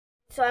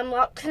So I'm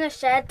locked in a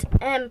shed.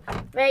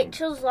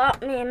 Rachel's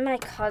locked me in.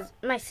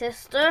 My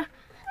sister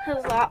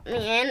has locked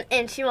me in,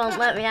 and she won't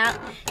let me out.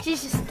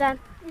 She's just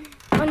standing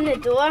on the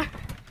door,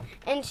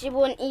 and she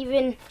won't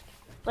even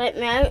let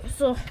me out.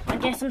 So I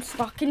guess I'm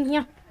stuck in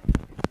here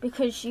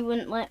because she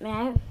wouldn't let me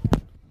out.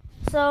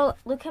 So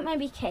look at my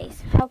big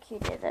case. How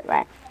cute is it,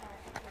 right?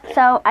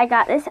 So I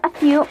got this a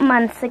few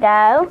months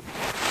ago.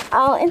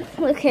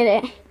 Look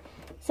at it.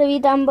 So we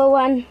number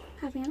one.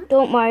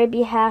 Don't worry,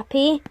 be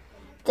happy.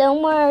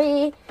 Don't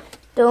worry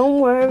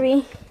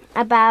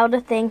about a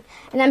thing.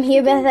 And I'm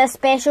here with a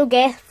special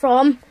guest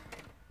from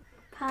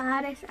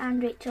Paris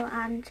and Rachel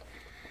and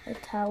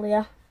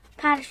Italia.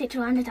 Paris,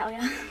 Rachel and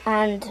Italia.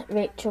 And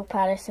Rachel,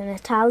 Paris and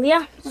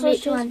Italia. So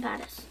Rachel and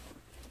Paris.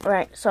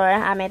 Right, sorry,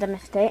 I made a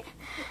mistake.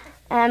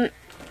 And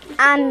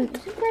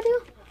Music video?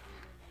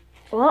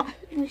 what?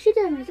 We should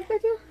do a music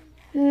video.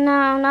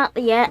 No, not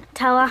yet.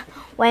 Tell her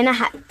when I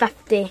hit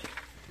 50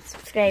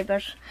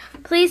 subscribers.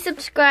 Please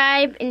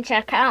subscribe and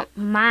check out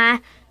my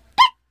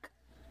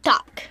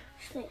TikTok.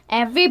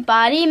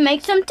 Everybody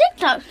make some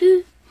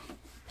TikToks.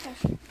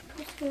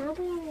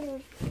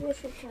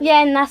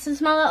 Yeah, and this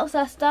is my little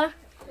sister.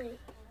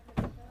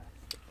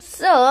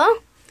 So,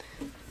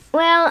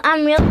 well,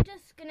 I'm really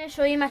just going to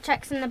show you my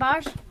tricks in the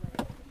bars.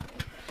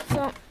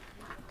 So,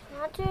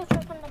 I'll do a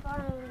trick on the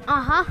bar.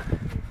 uh-huh.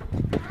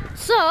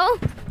 So,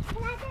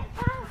 Can I get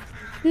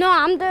first? no,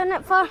 I'm doing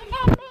it for...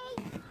 Let me.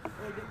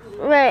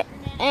 Right,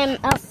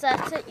 I'll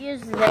set it,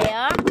 use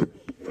there.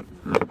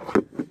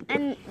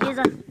 And use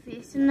a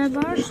face in the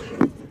bars.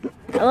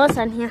 Oh, what's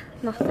in here?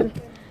 Nothing.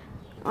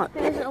 Oh,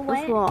 Is it wet?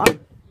 it's water.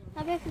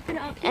 Maybe I can put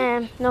it up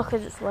here. No,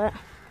 because it's wet.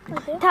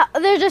 Okay.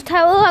 There's a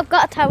towel. I've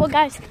got a towel,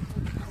 guys.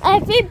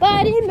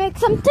 Everybody make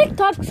some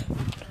TikToks.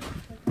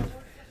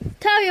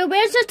 Towel,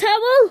 where's the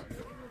towel?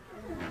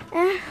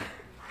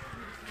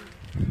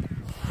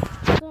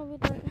 So we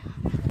don't.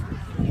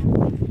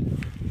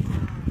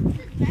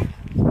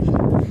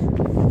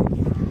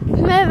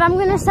 Move, I'm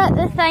going to set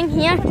the thing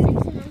here.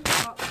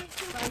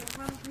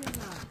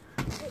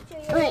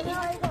 Right.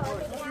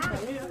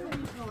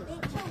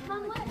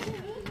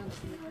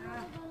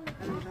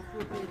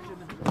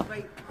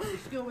 Right, the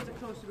school was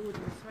across the road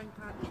and the swing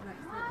park was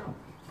next door.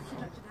 She said,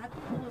 Richard, had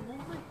people in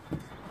lonely.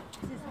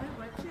 He says, how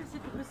Richard? I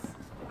said, it was,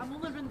 I'm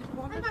only round the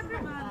corner from the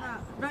man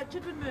that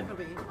Richard would move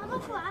away.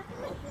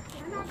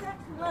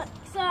 Look,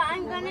 so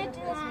I'm going to do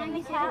this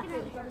mini tap.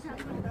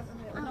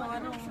 No, I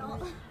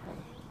know.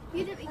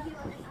 You did it.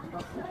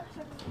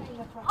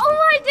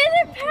 Oh, I did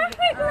it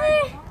perfectly!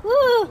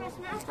 Woo!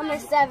 I'm a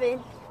 7.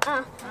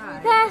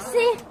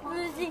 Classy,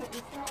 Rosie.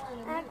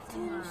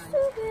 Acting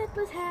stupid,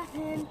 what's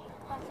happening?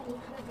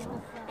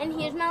 And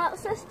here's my little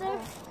sister.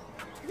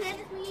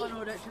 Oh no,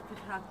 Richard could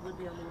happily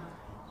be alone.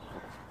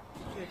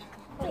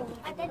 Wait,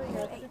 I did it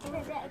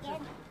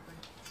again.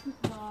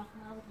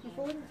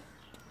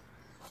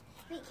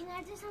 Wait, can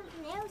I do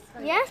something else?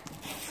 Yeah?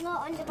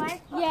 Not on the bar?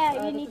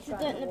 Yeah, you need to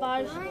do it in the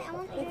bars. Alright, I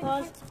want to do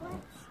Because, the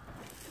splits.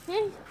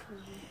 yeah.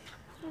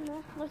 I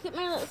know. Look at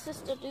my little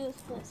sister do the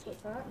splits.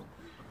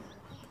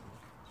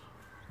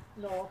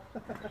 No.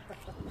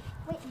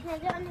 Wait, can I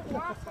do it on the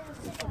glass and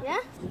sit on it? Yeah?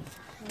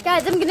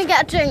 Guys, I'm gonna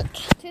get a drink.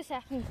 2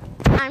 seconds.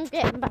 I'm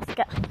getting a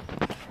basket.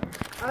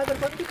 The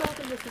funky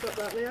bottom must have got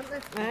that there, aren't they?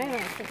 Oh,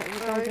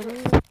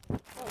 yeah.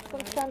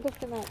 Come stand up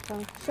to that,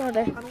 Tom. Sorry.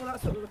 I know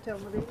that's what we were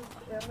telling me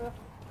earlier.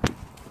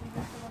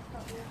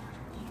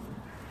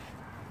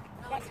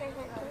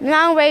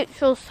 Now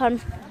Rachel's turn.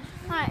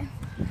 Alright.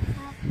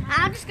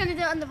 I'm just gonna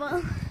do it on the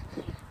bottle.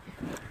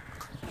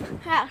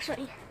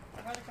 Actually.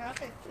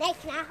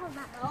 Nick, can I hold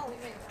that?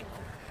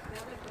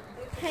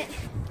 Okay.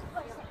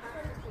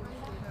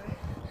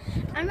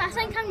 I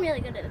think I'm really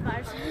good at the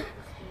bars.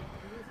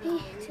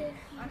 Me too.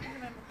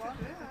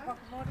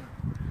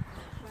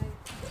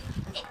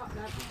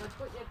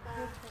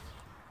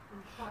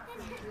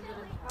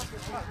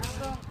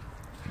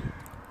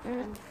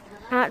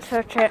 That's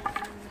her trick.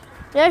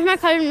 There's my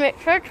cousin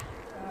Richard.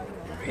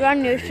 You're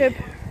on YouTube.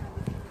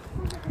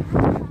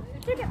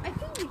 I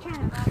think you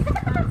can.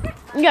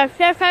 Yeah,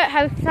 check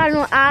out his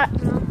channel at.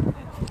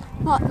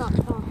 Not.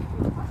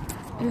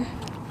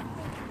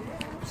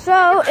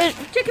 So it's.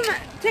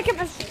 Check out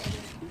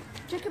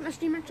my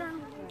streamer channel.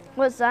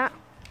 What's that?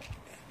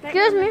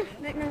 Excuse me.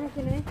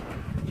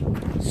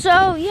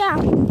 So yeah,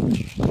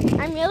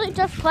 I'm really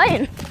just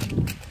playing.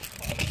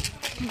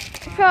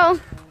 So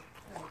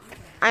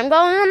I'm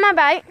going on my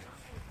bike.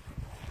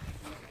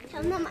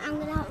 Tell them I'm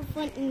gonna have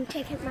fun and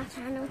check out my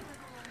channel.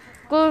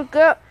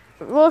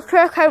 We'll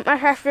check out my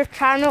sister's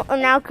channel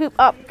and I'll keep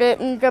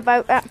updating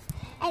about it.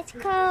 It's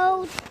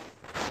called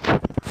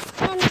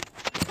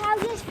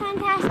Claudia's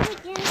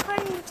Fantastic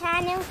Unicorn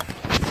Channel.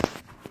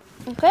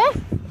 Okay?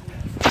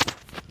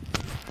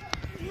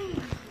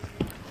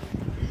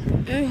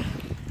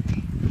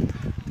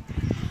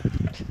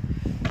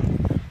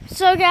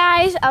 So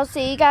guys, I'll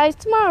see you guys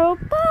tomorrow.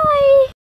 Bye!